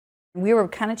We were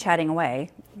kind of chatting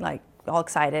away, like all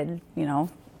excited, you know,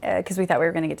 because we thought we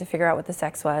were going to get to figure out what the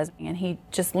sex was. And he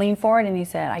just leaned forward and he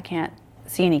said, "I can't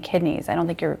see any kidneys. I don't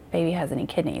think your baby has any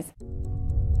kidneys."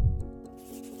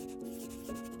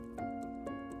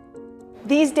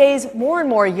 These days, more and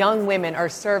more young women are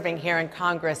serving here in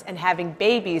Congress and having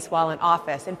babies while in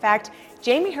office. In fact,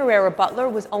 Jamie Herrera Butler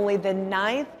was only the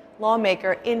 9th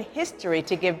lawmaker in history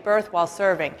to give birth while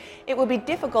serving. It would be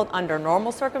difficult under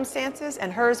normal circumstances,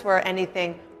 and hers were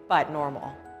anything but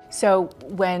normal. So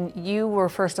when you were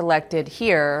first elected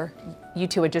here, you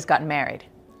two had just gotten married.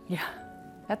 Yeah.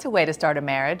 That's a way to start a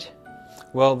marriage.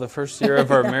 Well, the first year of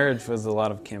our marriage was a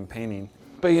lot of campaigning.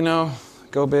 But you know,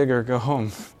 go big or go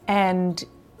home. And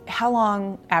how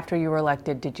long after you were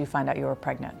elected did you find out you were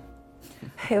pregnant?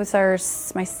 It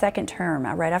was my second term,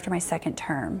 right after my second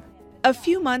term. A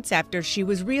few months after she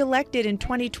was reelected in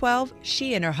 2012,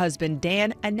 she and her husband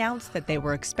Dan announced that they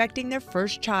were expecting their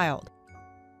first child.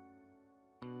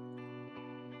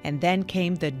 And then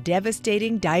came the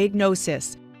devastating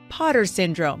diagnosis, Potter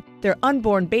syndrome. Their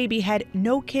unborn baby had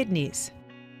no kidneys.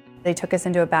 They took us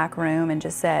into a back room and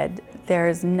just said,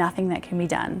 "There's nothing that can be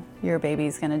done. Your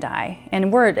baby's gonna die."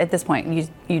 And we're at this point,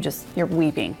 you're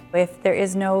weeping. If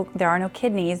there are no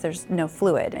kidneys, there's no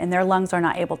fluid, and their lungs are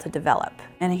not able to develop.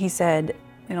 And he said,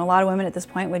 you know, a lot of women at this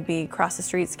point would be across the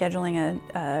street scheduling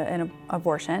an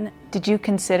abortion. Did you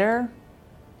consider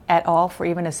at all, for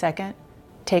even a second,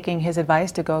 taking his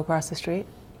advice to go across the street?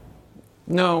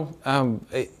 No,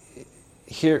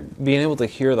 being able to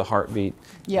hear the heartbeat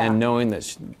and knowing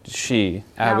that she,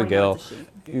 Abigail,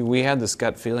 we had this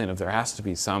gut feeling of there has to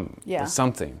be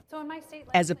something.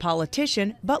 As a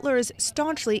politician, Butler is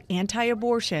staunchly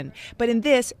anti-abortion. But in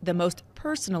this, the most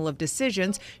personal of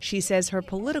decisions, she says her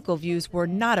political views were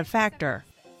not a factor.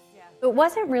 It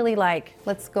wasn't really like,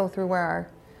 let's go through where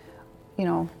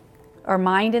our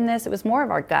mind in this. It was more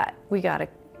of our gut. We got to,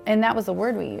 and that was the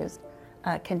word we used,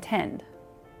 contend.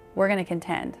 We're going to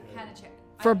contend.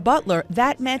 For Butler,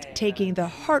 that meant taking the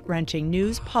heart-wrenching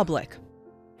news public.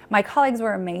 My colleagues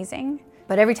were amazing,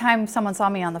 but every time someone saw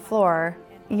me on the floor,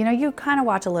 you know, you kind of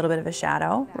watch a little bit of a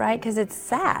shadow, right? Because it's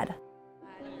sad.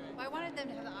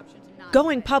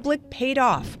 Going public paid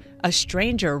off. A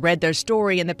stranger read their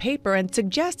story in the paper and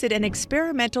suggested an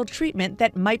experimental treatment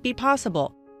that might be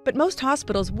possible. But most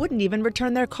hospitals wouldn't even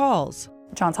return their calls.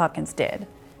 Johns Hopkins did.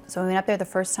 So we went up there the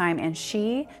first time and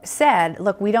she said,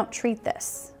 "Look, we don't treat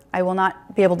this. I will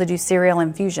not be able to do serial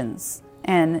infusions."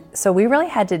 And so we really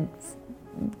had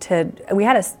we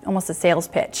had almost a sales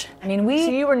pitch. I mean, So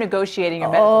you were negotiating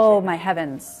your medical treatment. My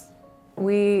heavens.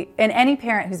 And any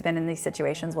parent who's been in these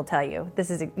situations will tell you,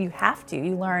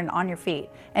 you learn on your feet.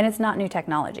 And it's not new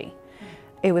technology.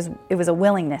 It was a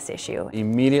willingness issue.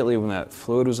 Immediately when that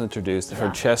fluid was introduced, her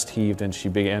chest heaved and she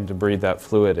began to breathe that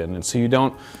fluid in. And so you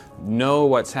don't know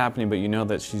what's happening, but you know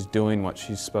that she's doing what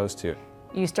she's supposed to.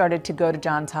 You started to go to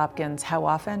Johns Hopkins how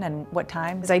often and what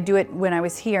time? I do it when I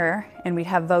was here and we'd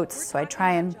have votes, so I'd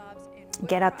try and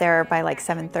get up there by like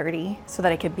 7:30 so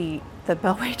that I could beat the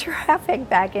Beltway traffic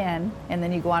back in, and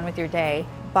then you go on with your day.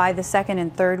 By the second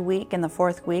and third week and the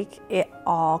fourth week, it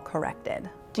all corrected.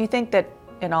 Do you think that,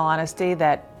 in all honesty,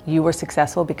 that you were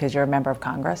successful because you're a member of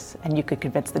Congress and you could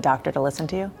convince the doctor to listen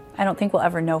to you? I don't think we'll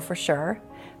ever know for sure,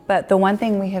 but the one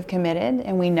thing we have committed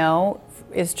and we know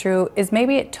is true is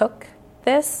maybe it took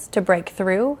this to break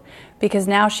through, because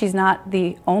now she's not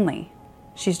the only,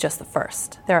 she's just the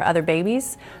first. There are other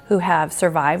babies who have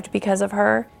survived because of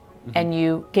her. And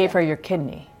you gave her your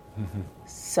kidney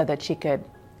so that she could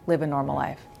live a normal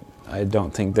life. I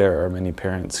don't think there are many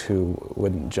parents who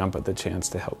wouldn't jump at the chance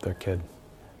to help their kid.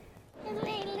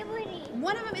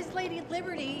 One of them is Lady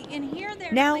Liberty, and here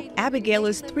there's Now, Lady Abigail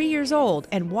Liberty. is 3 years old,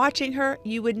 and watching her,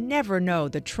 you would never know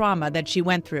the trauma that she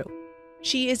went through.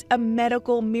 She is a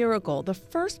medical miracle, the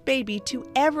first baby to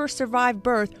ever survive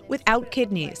birth without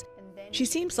kidneys. She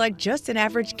seems like just an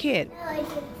average kid,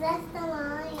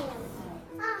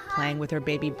 playing with her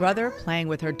baby brother, playing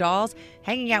with her dolls,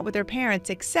 hanging out with her parents,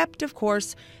 except, of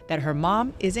course, that her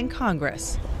mom is in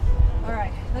Congress. All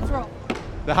right, let's roll.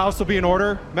 The House will be in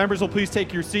order. Members will please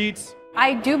take your seats.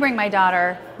 I do bring my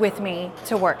daughter with me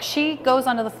to work. She goes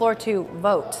onto the floor to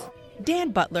vote.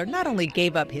 Dan Butler not only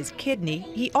gave up his kidney,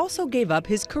 he also gave up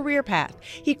his career path.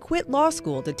 He quit law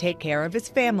school to take care of his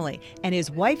family, and his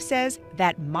wife says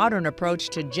that modern approach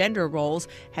to gender roles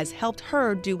has helped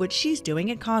her do what she's doing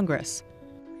in Congress.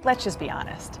 Let's just be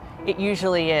honest. It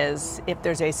usually is, if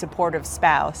there's a supportive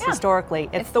spouse, historically,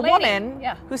 it's the lady. woman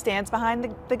who stands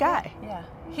behind the guy. Yeah,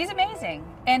 he's amazing.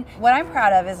 And what I'm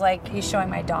proud of is, like, he's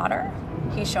showing my daughter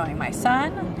he's showing my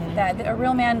son that a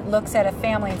real man looks at a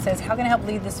family and says, how can I help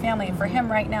lead this family? And for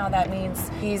him right now, that means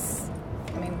he's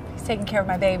taking care of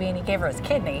my baby, and he gave her his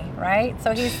kidney, right?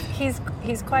 So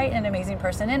he's quite an amazing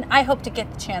person, and I hope to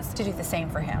get the chance to do the same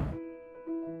for him.